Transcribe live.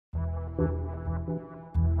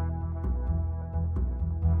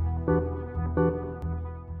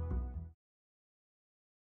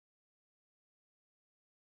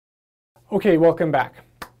Okay, welcome back.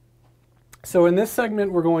 So in this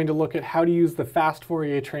segment, we're going to look at how to use the fast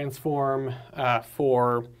Fourier transform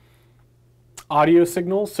for audio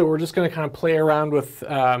signals. So we're just going to kind of play around with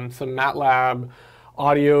some MATLAB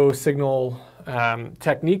audio signal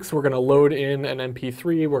techniques. We're going to load in an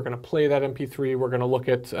MP3. We're going to play that MP3. We're going to look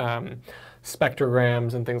at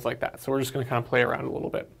spectrograms and things like that. So we're just going to kind of play around a little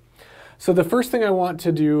bit. So the first thing I want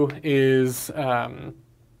to do is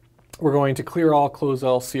we're going to clear all, close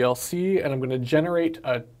all CLC, and I'm going to generate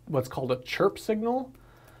what's called a chirp signal.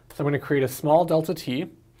 So I'm going to create a small delta t.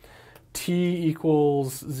 T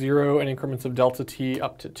equals 0 in increments of delta t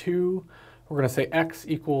up to 2. We're going to say x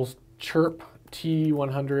equals chirp t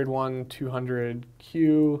 100, 1, 200,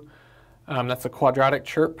 q. That's a quadratic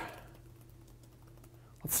chirp.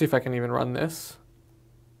 Let's see if I can even run this.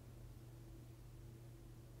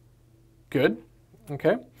 Good.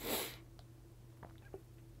 Okay.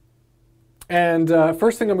 And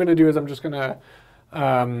first thing I'm going to do is I'm just going to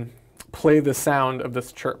play the sound of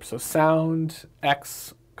this chirp. So sound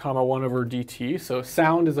x comma 1 over dt. So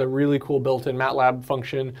sound is a really cool built-in MATLAB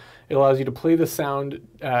function. It allows you to play the sound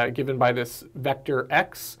given by this vector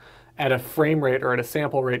x at a frame rate or at a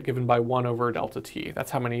sample rate given by 1 over delta t.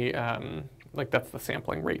 That's how many, that's the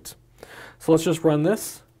sampling rate. So let's just run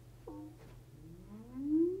this.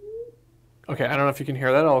 Okay, I don't know if you can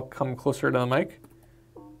hear that. I'll come closer to the mic.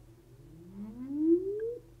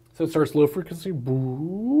 So it starts low frequency,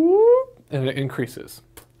 and it increases.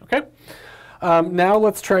 Okay. Now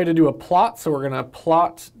let's try to do a plot. So we're going to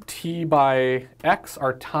plot t by x,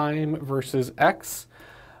 our time versus x.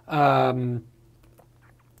 Draw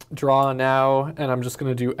now, and I'm just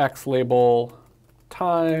going to do x label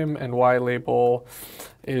time, and y label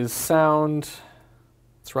is sound.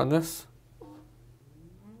 Let's run this.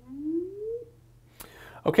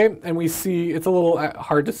 Okay, and we see, it's a little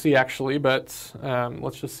hard to see actually, but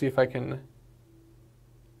let's just see if I can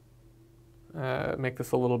make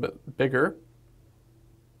this a little bit bigger.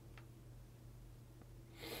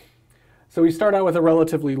 So we start out with a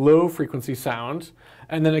relatively low frequency sound,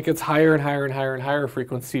 and then it gets higher and higher and higher and higher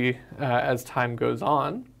frequency as time goes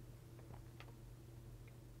on.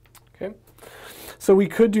 Okay, so we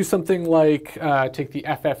could do something like take the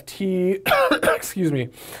FFT, excuse me,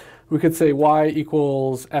 we could say y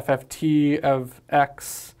equals FFT of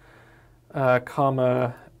x,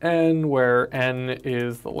 comma n, where n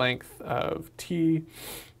is the length of t.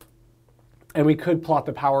 And we could plot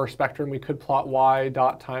the power spectrum. We could plot y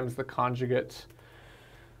dot times the conjugate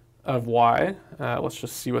of y. Let's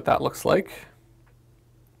just see what that looks like.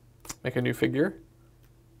 Make a new figure.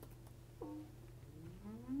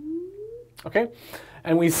 Okay.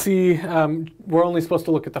 And we see we're only supposed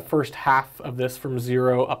to look at the first half of this from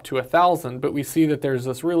 0 up to 1,000, but we see that there's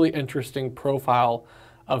this really interesting profile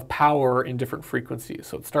of power in different frequencies.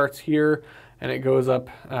 So it starts here, and it goes up,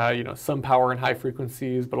 some power in high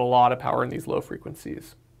frequencies, but a lot of power in these low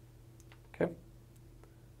frequencies. Okay.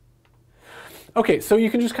 Okay, so you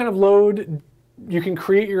can just kind of load. You can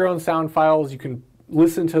create your own sound files. You can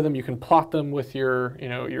listen to them, you can plot them with your,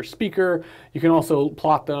 your speaker. You can also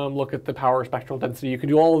plot them, look at the power spectral density. You can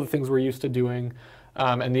do all of the things we're used to doing,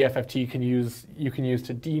 and the FFT you can use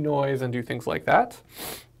to denoise and do things like that.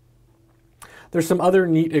 There's some other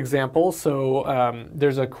neat examples. So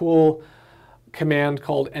there's a cool command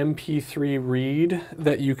called mp3 read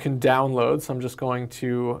that you can download. So I'm just going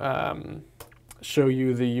to show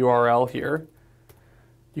you the URL here.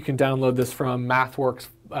 You can download this from MathWorks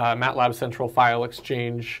MATLAB Central File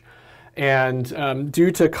Exchange. And due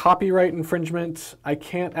to copyright infringement, I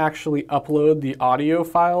can't actually upload the audio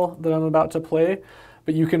file that I'm about to play,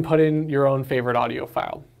 but you can put in your own favorite audio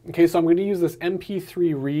file. Okay, so I'm going to use this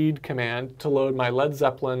mp3 read command to load my Led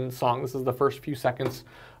Zeppelin song. This is the first few seconds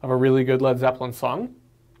of a really good Led Zeppelin song.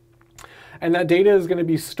 And that data is going to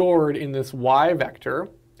be stored in this y vector.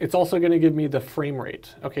 It's also going to give me the frame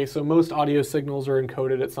rate. Okay, so most audio signals are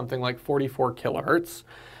encoded at something like 44 kilohertz,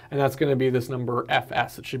 and that's going to be this number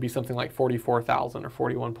fs. It should be something like 44,000 or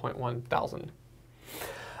 41.1 thousand.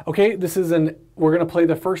 Okay, we're going to play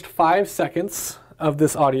the first 5 seconds of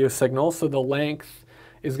this audio signal, so the length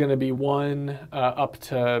is going to be 1 up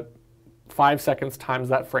to 5 seconds times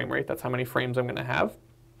that frame rate. That's how many frames I'm going to have.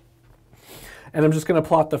 And I'm just going to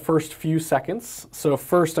plot the first few seconds. So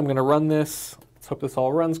first I'm going to run this. Let's hope this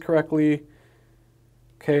all runs correctly.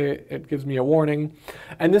 Okay, it gives me a warning.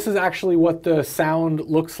 And this is actually what the sound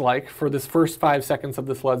looks like for this first 5 seconds of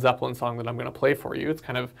this Led Zeppelin song that I'm going to play for you. It's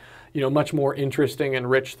kind of, much more interesting and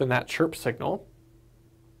rich than that chirp signal.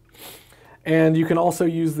 And you can also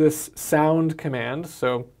use this sound command.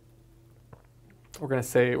 So we're going to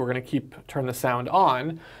say we're going to turn the sound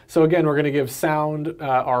on. So again, we're going to give sound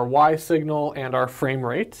our Y signal and our frame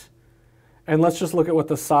rate. And let's just look at what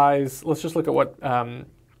the size, let's just look at what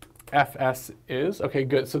FS is. Okay,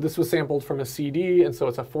 good. So this was sampled from a CD, and so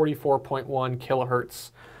it's a 44.1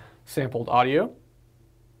 kilohertz sampled audio.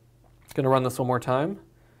 I'm going to run this one more time,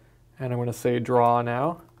 and I'm going to say draw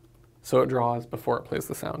now. So it draws before it plays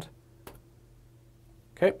the sound.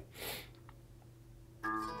 Okay.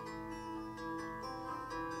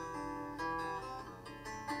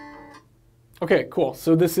 Okay, cool.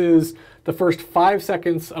 So this is the first 5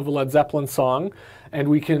 seconds of a Led Zeppelin song, and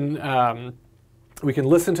we can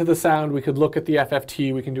listen to the sound, we could look at the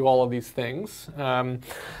FFT, we can do all of these things.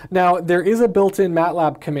 Now, there is a built-in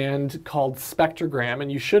MATLAB command called Spectrogram,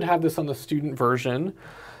 and you should have this on the student version.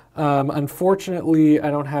 Unfortunately,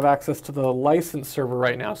 I don't have access to the license server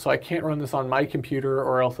right now, so I can't run this on my computer,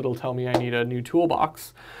 or else it'll tell me I need a new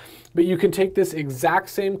toolbox. But you can take this exact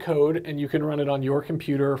same code and you can run it on your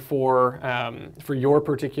computer for your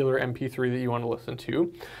particular MP3 that you want to listen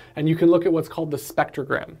to. And you can look at what's called the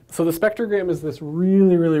spectrogram. So the spectrogram is this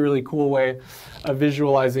really, really, really cool way of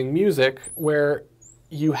visualizing music where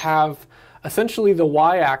you have essentially the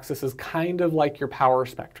y-axis is kind of like your power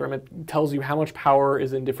spectrum. It tells you how much power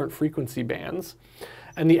is in different frequency bands.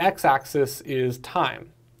 And the x-axis is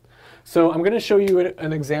time. So I'm going to show you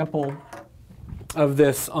an example of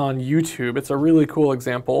this on YouTube. It's a really cool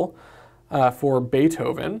example for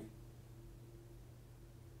Beethoven.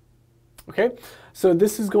 Okay, so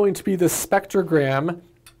this is going to be the spectrogram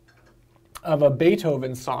of a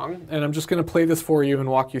Beethoven song, and I'm just going to play this for you and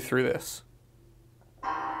walk you through this.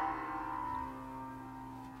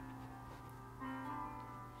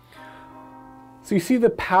 So you see the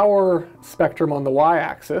power spectrum on the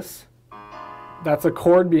y-axis. That's a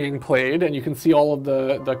chord being played, and you can see all of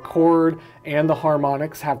the chord and the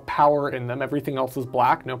harmonics have power in them. Everything else is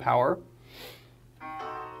black, no power.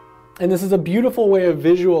 And this is a beautiful way of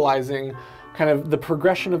visualizing kind of the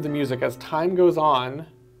progression of the music. As time goes on,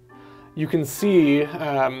 you can see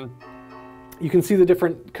the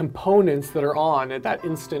different components that are on at that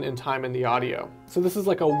instant in time in the audio. So this is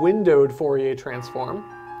like a windowed Fourier transform,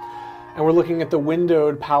 and we're looking at the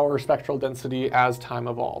windowed power spectral density as time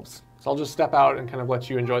evolves. So I'll just step out and kind of let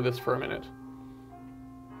you enjoy this for a minute.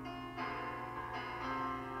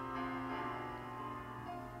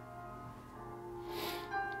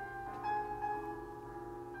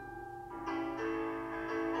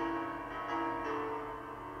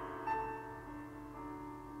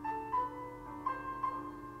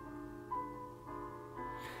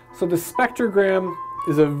 So the spectrogram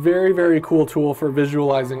is a very, very cool tool for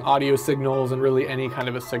visualizing audio signals and really any kind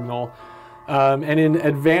of a signal. And in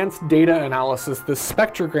advanced data analysis, the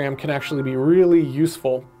spectrogram can actually be really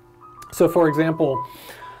useful. So for example,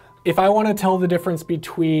 if I want to tell the difference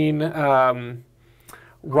between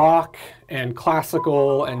rock and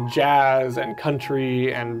classical and jazz and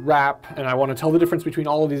country and rap, and I want to tell the difference between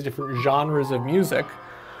all of these different genres of music,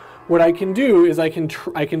 what I can do is I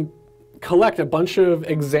can collect a bunch of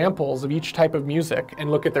examples of each type of music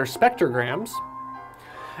and look at their spectrograms.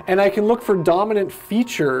 And I can look for dominant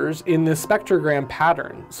features in this spectrogram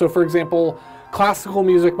pattern. So for example, classical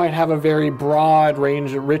music might have a very broad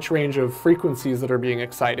range, rich range of frequencies that are being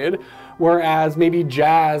excited, whereas maybe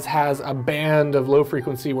jazz has a band of low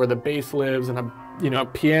frequency where the bass lives, and a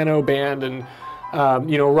piano band, and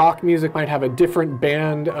rock music might have a different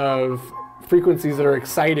band of frequencies that are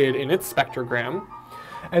excited in its spectrogram.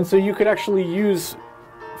 And so you could actually use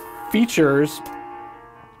features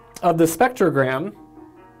of the spectrogram.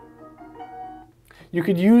 You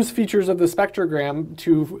could use features of the spectrogram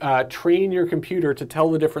to train your computer to tell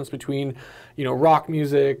the difference between, rock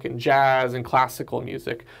music and jazz and classical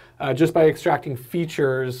music, just by extracting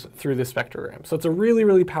features through the spectrogram. So it's a really,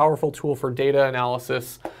 really powerful tool for data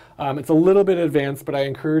analysis. It's a little bit advanced, but I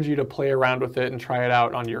encourage you to play around with it and try it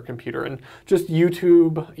out on your computer. And just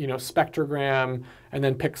YouTube, spectrogram, and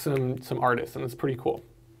then pick some artists, and it's pretty cool.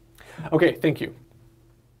 Okay, thank you.